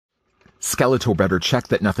Skeletor better check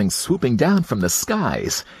that nothing's swooping down from the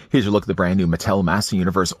skies. Here's your look at the brand new Mattel Master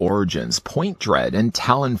Universe Origins, Point Dread and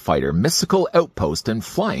Talon Fighter, Mystical Outpost and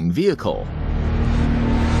Flying Vehicle.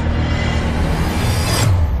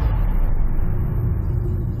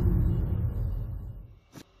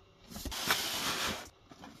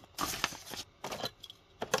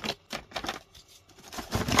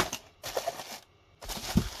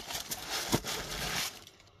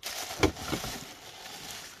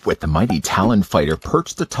 With the mighty Talon Fighter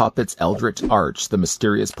perched atop its eldritch arch, the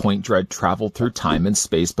mysterious Point Dread traveled through time and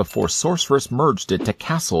space before Sorceress merged it to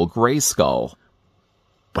Castle Grayskull.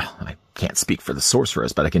 Well, I can't speak for the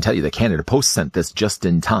Sorceress, but I can tell you the Canada Post sent this just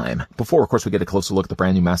in time. Before, of course, we get a closer look at the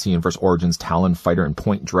brand new Master Universe Origins, Talon Fighter, and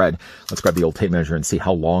Point Dread. Let's grab the old tape measure and see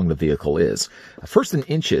how long the vehicle is. First in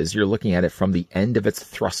inches, you're looking at it from the end of its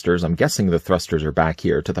thrusters. I'm guessing the thrusters are back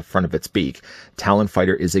here to the front of its beak. Talon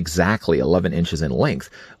Fighter is exactly 11 inches in length,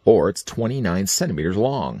 or it's 29 centimeters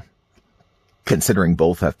long. Considering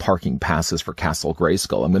both have parking passes for Castle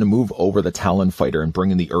Grayskull, I'm going to move over the Talon Fighter and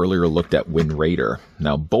bring in the earlier looked at Wind Raider.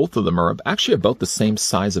 Now, both of them are actually about the same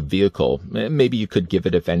size of vehicle. Maybe you could give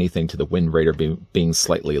it, if anything, to the Wind Raider being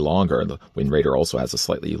slightly longer. The Wind Raider also has a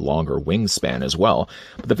slightly longer wingspan as well.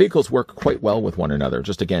 But the vehicles work quite well with one another.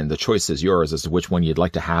 Just again, the choice is yours as to which one you'd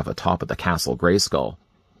like to have atop of the Castle Grayskull.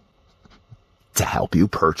 To help you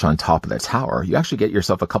perch on top of the tower, you actually get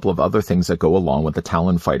yourself a couple of other things that go along with the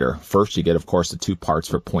Talon Fighter. First, you get, of course, the two parts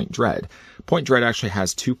for Point Dread. Point Dread actually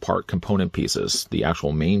has two-part component pieces. The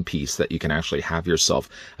actual main piece that you can actually have yourself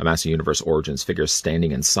a Master Universe Origins figure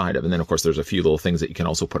standing inside of. And then, of course, there's a few little things that you can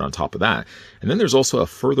also put on top of that. And then there's also a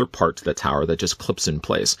further part to the tower that just clips in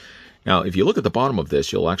place. Now, if you look at the bottom of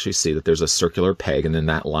this, you'll actually see that there's a circular peg, and then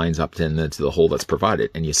that lines up into the hole that's provided,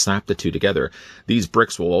 and you snap the two together. These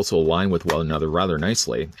bricks will also align with one another rather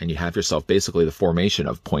nicely, and you have yourself basically the formation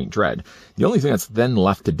of Point Dread. The only thing that's then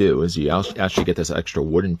left to do is you actually get this extra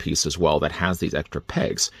wooden piece as well that has these extra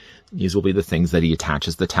pegs. These will be the things that he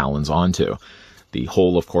attaches the talons onto. The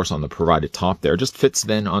hole, of course, on the provided top there just fits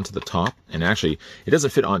then onto the top. And actually, it doesn't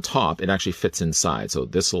fit on top. It actually fits inside. So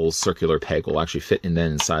this little circular peg will actually fit in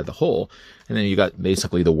then inside the hole. And then you got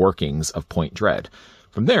basically the workings of Point Dread.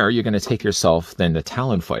 From there, you're going to take yourself then the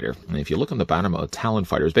Talon Fighter. And if you look on the bottom of Talon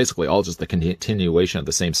Fighter, it's basically all just the continuation of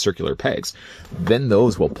the same circular pegs. Then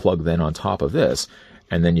those will plug then on top of this.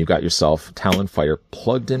 And then you got yourself Talon Fighter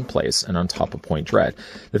plugged in place and on top of Point Dread.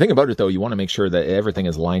 The thing about it, though, you want to make sure that everything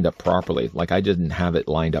is lined up properly. Like I didn't have it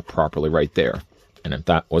lined up properly right there. And if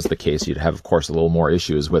that was the case, you'd have, of course, a little more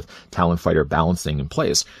issues with Talon Fighter balancing in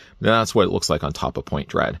place. That's what it looks like on top of Point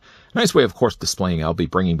Dread. Nice way, of course, displaying. I'll be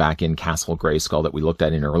bringing back in Castle Grayskull that we looked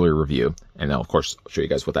at in an earlier review. And I'll, of course, show you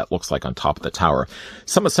guys what that looks like on top of the tower.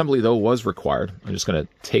 Some assembly, though, was required. I'm just going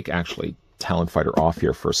to take, actually, Talon Fighter off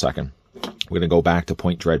here for a second. We're going to go back to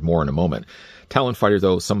Point Dread more in a moment. Talon Fighter,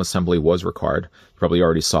 though, some assembly was required. You probably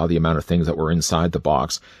already saw the amount of things that were inside the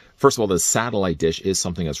box. First of all, the satellite dish is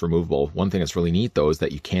something that's removable. One thing that's really neat, though, is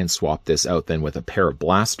that you can swap this out then with a pair of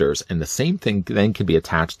blasters, and the same thing then can be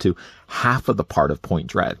attached to half of the part of Point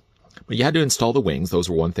Dread. But you had to install the wings. Those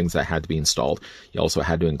were one things that had to be installed. You also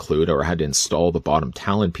had to include or had to install the bottom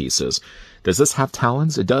talon pieces. Does this have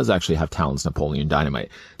talons? It does actually have talons, Napoleon Dynamite.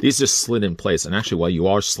 These just slid in place. And actually, while you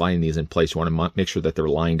are sliding these in place, you want to make sure that they're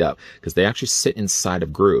lined up because they actually sit inside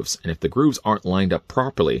of grooves. And if the grooves aren't lined up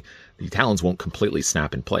properly, the talons won't completely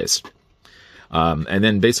snap in place. And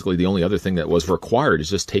then basically the only other thing that was required is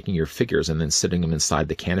just taking your figures and then sitting them inside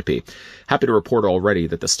the canopy. Happy to report already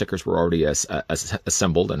that the stickers were already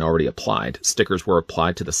assembled and already applied. Stickers were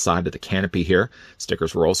applied to the side of the canopy here.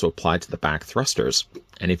 Stickers were also applied to the back thrusters.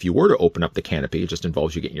 And if you were to open up the canopy, it just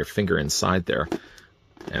involves you getting your finger inside there.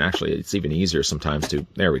 And actually, it's even easier sometimes to,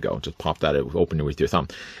 there we go, just pop that out, open it with your thumb.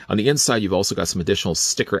 On the inside, you've also got some additional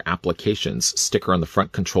sticker applications. Sticker on the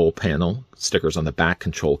front control panel, stickers on the back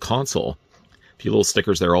control console. A few little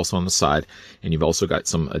stickers there also on the side, and you've also got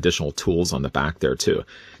some additional tools on the back there too.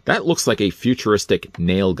 That looks like a futuristic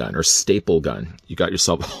nail gun or staple gun. You got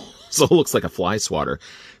yourself, so it looks like a fly swatter.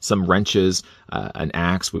 Some wrenches, an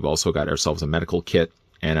axe. We've also got ourselves a medical kit.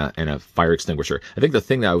 And a fire extinguisher. I think the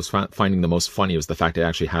thing that I was finding the most funny was the fact it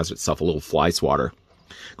actually has itself a little fly swatter.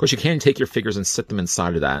 Of course, you can take your figures and sit them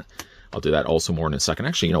inside of that. I'll do that also more in a second.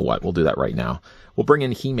 Actually, you know what? We'll do that right now. We'll bring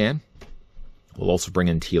in He-Man. We'll also bring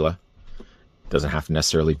in Teela. Doesn't have to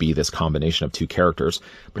necessarily be this combination of two characters.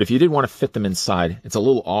 But if you did want to fit them inside, it's a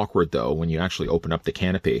little awkward, though, when you actually open up the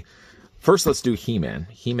canopy. First, let's do He-Man.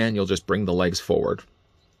 He-Man, you'll just bring the legs forward.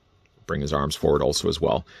 bring his arms forward also as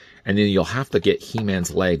well. And then you'll have to get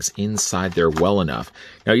He-Man's legs inside there well enough.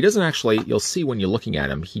 Now, he doesn't actually, you'll see when you're looking at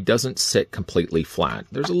him, he doesn't sit completely flat.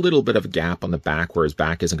 There's a little bit of a gap on the back where his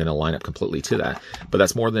back isn't going to line up completely to that, but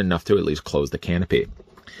that's more than enough to at least close the canopy.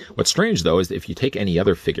 What's strange, though, is that if you take any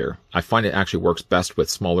other figure, I find it actually works best with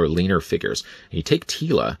smaller, leaner figures. And you take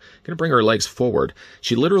Teela, going to bring her legs forward.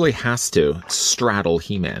 She literally has to straddle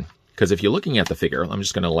He-Man. Because if you're looking at the figure, I'm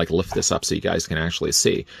just going to like lift this up so you guys can actually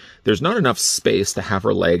see. There's not enough space to have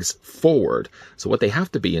her legs forward. So what they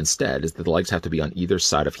have to be instead is that the legs have to be on either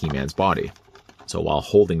side of He-Man's body. So while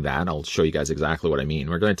holding that, I'll show you guys exactly what I mean.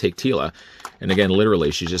 We're going to take Teela, and again, literally,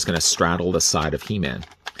 she's just going to straddle the side of He-Man.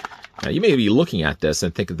 Now, you may be looking at this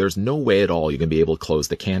and think that there's no way at all you're going to be able to close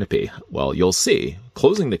the canopy. Well, you'll see.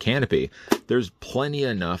 Closing the canopy, there's plenty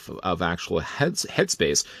enough of actual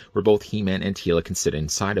headspace where both He-Man and Teela can sit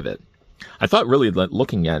inside of it. I thought really that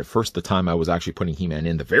looking at it first, the time I was actually putting He-Man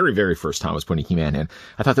in, the very, very first time I was putting He-Man in,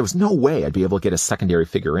 I thought there was no way I'd be able to get a secondary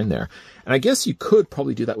figure in there. And I guess you could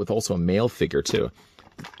probably do that with also a male figure too.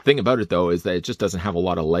 The thing about it, though, is that it just doesn't have a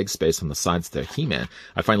lot of leg space on the sides of the He-Man.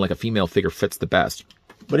 I find like a female figure fits the best.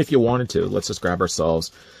 But if you wanted to, let's just grab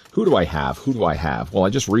ourselves. Who do I have? Who do I have? Well, I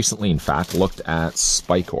just recently, in fact, looked at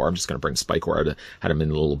Spikor. I'm just going to bring Spikor out. Had him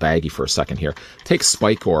in a little baggie for a second here. Take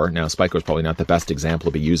Spikor. Now, Spikor's probably not the best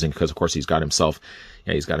example to be using because, of course, he's got himself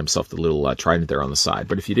the little trident there on the side.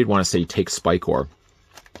 But if you did want to say take Spikor,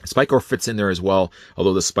 Spikor fits in there as well,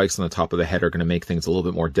 although the spikes on the top of the head are going to make things a little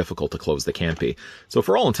bit more difficult to close the canopy. So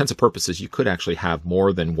for all intents and purposes, you could actually have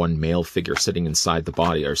more than one male figure sitting inside the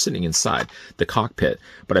body or sitting inside the cockpit,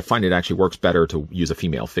 but I find it actually works better to use a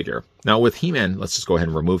female figure. Now with He-Man, let's just go ahead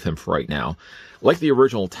and remove him for right now. Like the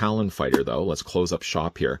original Talon fighter, though, let's close up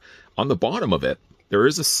shop here. On the bottom of it, there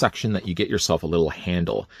is a section that you get yourself a little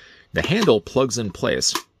handle. The handle plugs in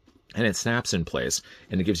place, and it snaps in place,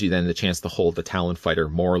 and it gives you then the chance to hold the Talon fighter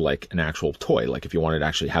more like an actual toy. Like if you wanted to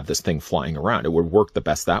actually have this thing flying around, it would work the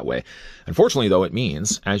best that way. Unfortunately, though, it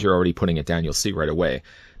means, as you're already putting it down, you'll see right away,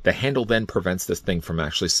 the handle then prevents this thing from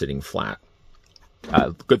actually sitting flat.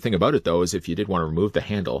 Good thing about it, though, is if you did want to remove the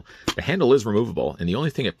handle is removable, and the only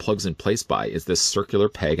thing it plugs in place by is this circular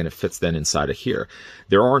peg, and it fits then inside of here.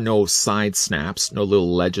 There are no side snaps, no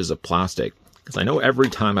little ledges of plastic. Because I know every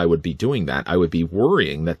time I would be doing that, I would be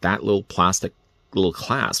worrying that that little plastic little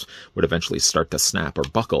clasp would eventually start to snap or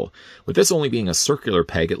buckle. With this only being a circular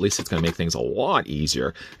peg, at least it's going to make things a lot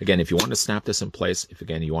easier. Again, if you want to snap this in place, if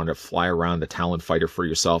again you want to fly around the Talon fighter for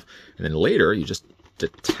yourself, and then later you just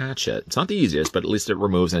detach it. It's not the easiest, but at least it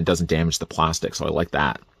removes and it doesn't damage the plastic, so I like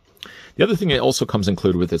that. The other thing it also comes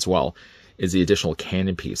included with as well is the additional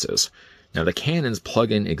cannon pieces. Now, the cannons plug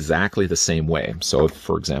in exactly the same way. So if,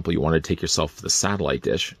 for example, you want to take yourself the satellite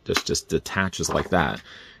dish, just detaches like that.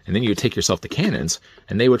 And then you would take yourself the cannons,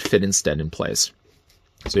 and they would fit instead in place.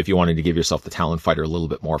 So if you wanted to give yourself the Talon fighter a little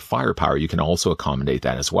bit more firepower, you can also accommodate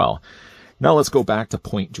that as well. Now let's go back to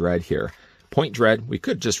Point Dread here. Point Dread, we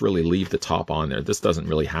could just really leave the top on there. This doesn't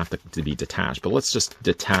really have to be detached, but let's just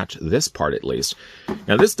detach this part at least.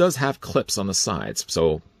 Now, this does have clips on the sides,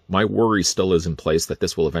 so my worry still is in place that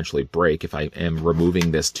this will eventually break if I am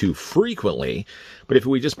removing this too frequently. But if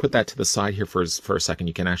we just put that to the side here for a second,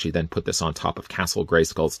 you can actually then put this on top of Castle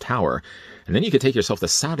Grayskull's tower. And then you could take yourself the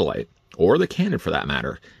satellite, or the cannon for that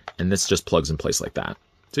matter, and this just plugs in place like that.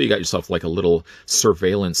 So you got yourself like a little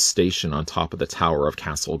surveillance station on top of the tower of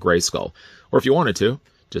Castle Grayskull. Or if you wanted to,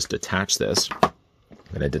 just detach this.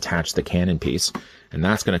 I'm going to detach the cannon piece, and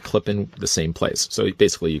that's going to clip in the same place. So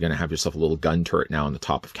basically, you're going to have yourself a little gun turret now on the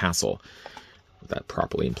top of Castle. With that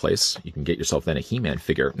properly in place, you can get yourself then a He-Man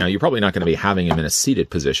figure. Now, you're probably not going to be having him in a seated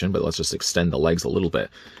position, but let's just extend the legs a little bit.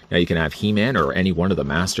 Now, you can have He-Man or any one of the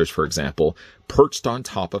Masters, for example, perched on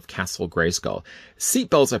top of Castle Grayskull.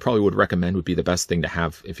 Seatbelts I probably would recommend would be the best thing to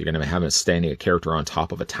have if you're going to have a character on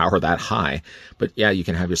top of a tower that high. But yeah, you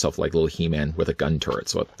can have yourself like little He-Man with a gun turret.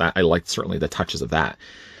 So that, I like certainly the touches of that.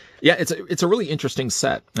 Yeah, it's a really interesting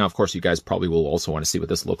set. Now, of course, you guys probably will also want to see what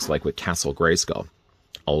this looks like with Castle Grayskull.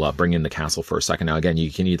 I'll bring in the castle for a second. Now, again,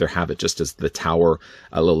 you can either have it just as the tower,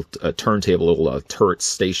 a little turntable, a little turret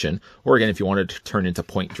station, or again, if you wanted to turn into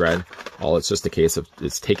Point Dread, it's just a case of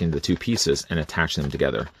it's taking the two pieces and attaching them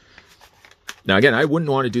together. Now, again, I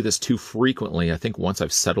wouldn't want to do this too frequently. I think once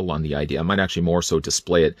I've settled on the idea, I might actually more so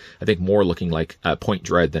display it, I think more looking like Point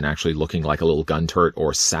Dread than actually looking like a little gun turret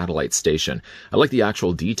or satellite station. I like the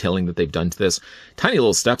actual detailing that they've done to this. Tiny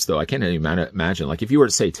little steps, though. I can't even imagine. Like, if you were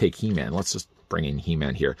to say, take He-Man, let's just bring in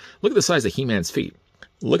He-Man here. Look at the size of He-Man's feet.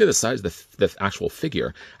 Look at the size of the actual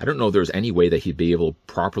figure. I don't know if there's any way that he'd be able to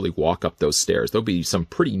properly walk up those stairs. There'll be some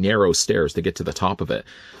pretty narrow stairs to get to the top of it.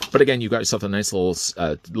 But again, you've got yourself a nice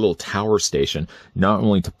little tower station, not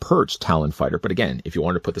only to perch Talon Fighter, but again, if you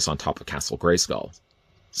wanted to put this on top of Castle Grayskull.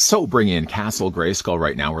 So bringing in Castle Grayskull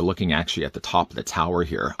right now, we're looking actually at the top of the tower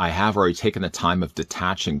here. I have already taken the time of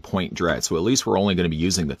detaching Point Dread, so at least we're only going to be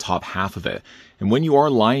using the top half of it. And when you are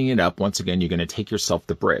lining it up, once again, you're going to take yourself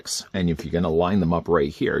the bricks. And if you're going to line them up right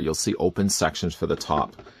here, you'll see open sections for the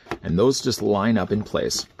top. And those just line up in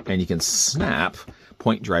place. And you can snap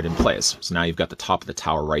Point Dread in place. So now you've got the top of the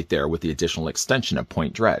tower right there with the additional extension of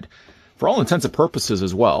Point Dread. For all intents and purposes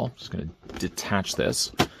as well, just going to detach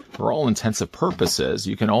this. For all intents and purposes,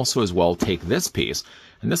 you can also as well take this piece,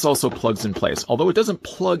 and this also plugs in place. Although it doesn't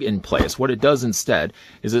plug in place, what it does instead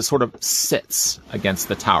is it sort of sits against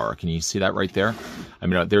the tower. Can you see that right there? I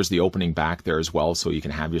mean, there's the opening back there as well, so you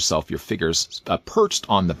can have yourself your figures perched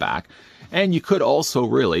on the back. And you could also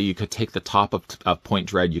you could take the top of Point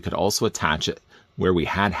Dread, you could also attach it where we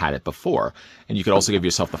had it before, and you could also give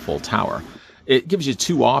yourself the full tower. It gives you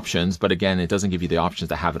two options, but again, it doesn't give you the options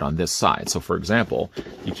to have it on this side. So for example,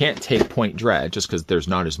 you can't take Point Dread just because there's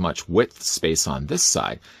not as much width space on this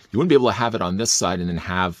side. You wouldn't be able to have it on this side and then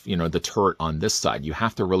have, the turret on this side. You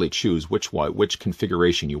have to really choose which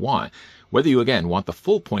configuration you want. Whether you, again, want the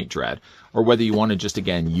full Point Dread or whether you want to just,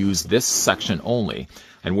 again, use this section only.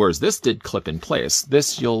 And whereas this did clip in place,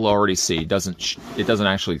 this you'll already see it doesn't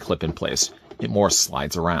actually clip in place. It more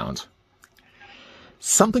slides around.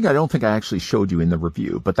 Something I don't think I actually showed you in the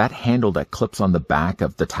review, but that handle that clips on the back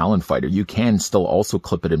of the Talon Fighter, you can still also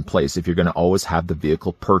clip it in place if you're going to always have the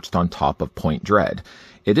vehicle perched on top of Point Dread.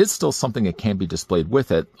 It is still something that can be displayed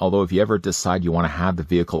with it, although if you ever decide you want to have the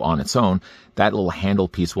vehicle on its own, that little handle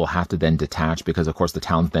piece will have to then detach because, of course, the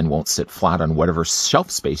Talons then won't sit flat on whatever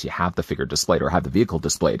shelf space you have the figure displayed or have the vehicle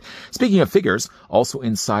displayed. Speaking of figures, also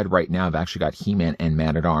inside right now, I've actually got He-Man and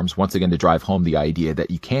Man-at-Arms, once again to drive home the idea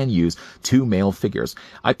that you can use two male figures.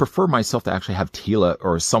 I prefer myself to actually have Teela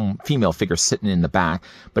or some female figure sitting in the back,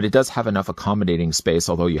 but it does have enough accommodating space,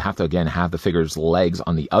 although you have to, again, have the figure's legs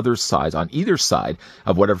on the other sides, on either side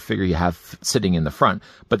of whatever figure you have sitting in the front,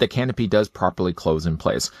 but the canopy does properly close in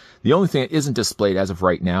place. The only thing that isn't displayed as of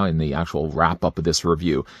right now in the actual wrap-up of this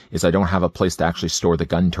review is I don't have a place to actually store the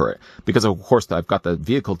gun turret, because of course I've got the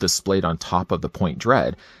vehicle displayed on top of the Point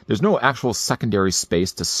Dread. There's no actual secondary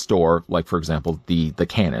space to store, like for example, the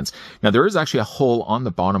cannons. Now there is actually a hole on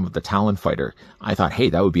the bottom of the Talon Fighter. I thought, hey,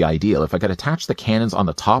 that would be ideal if I could attach the cannons on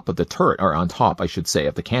the top of the turret, or on top, I should say,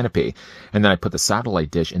 of the canopy, and then I put the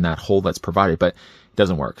satellite dish in that hole that's provided, but it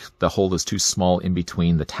doesn't work. The hole is too small in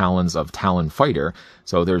between the talons of Talon Fighter,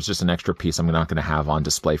 so there's just an extra piece I'm not going to have on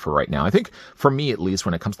display for right now. I think, for me at least,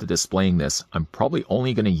 when it comes to displaying this, I'm probably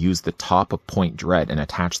only going to use the top of Point Dread and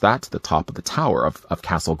attach that to the top of the tower of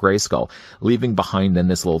Castle Grayskull, leaving behind then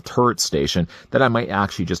this little turret station that I might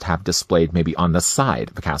actually just have displayed maybe on the side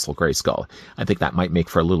of Castle Grayskull. I think that might make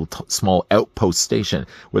for a little small outpost station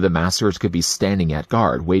where the masters could be standing at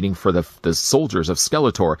guard, waiting for the soldiers of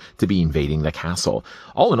Skeletor to be invading the castle.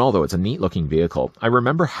 All in all, though, it's a neat-looking vehicle. I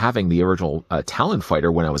remember having the original Talon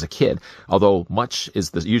Fighter when I was a kid, although much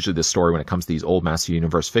is usually the story when it comes to these old Master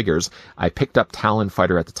Universe figures. I picked up Talon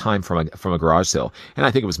Fighter at the time from a garage sale, and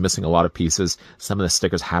I think it was missing a lot of pieces. Some of the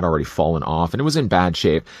stickers had already fallen off, and it was in bad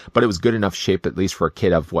shape, but it was good enough shape, at least for a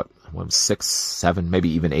kid of, 6, 7, maybe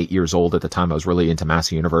even 8 years old at the time. I was really into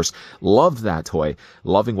Master Universe. Loved that toy.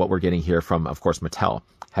 Loving what we're getting here from, of course, Mattel.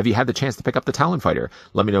 Have you had the chance to pick up the Talon Fighter?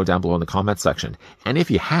 Let me know down below in the comments section. And if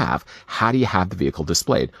you have, how do you have the vehicle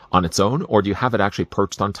displayed? On its own, or do you have it actually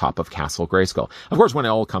perched on top of Castle Grayskull? Of course, when it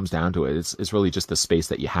all comes down to it, it's really just the space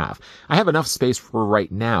that you have. I have enough space for right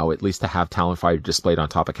now, at least to have Talon Fighter displayed on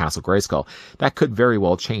top of Castle Grayskull. That could very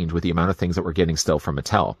well change with the amount of things that we're getting still from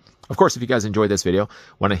Mattel. Of course, if you guys enjoyed this video,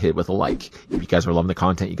 want to hit it with a like. If you guys are loving the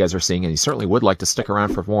content you guys are seeing, and you certainly would like to stick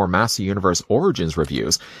around for more Master Universe Origins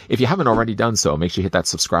reviews, if you haven't already done so, make sure you hit that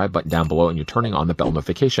subscribe button down below and you're turning on the bell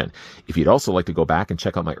notification. If you'd also like to go back and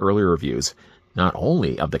check out my earlier reviews, not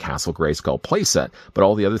only of the Castle Grayskull playset, but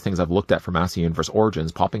all the other things I've looked at for Master Universe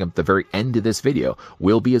Origins popping up at the very end of this video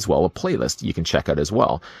will be as well a playlist you can check out as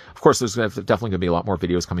well. Of course, there's definitely going to be a lot more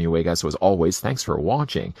videos coming your way, guys, so as always, thanks for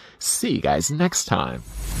watching. See you guys next time.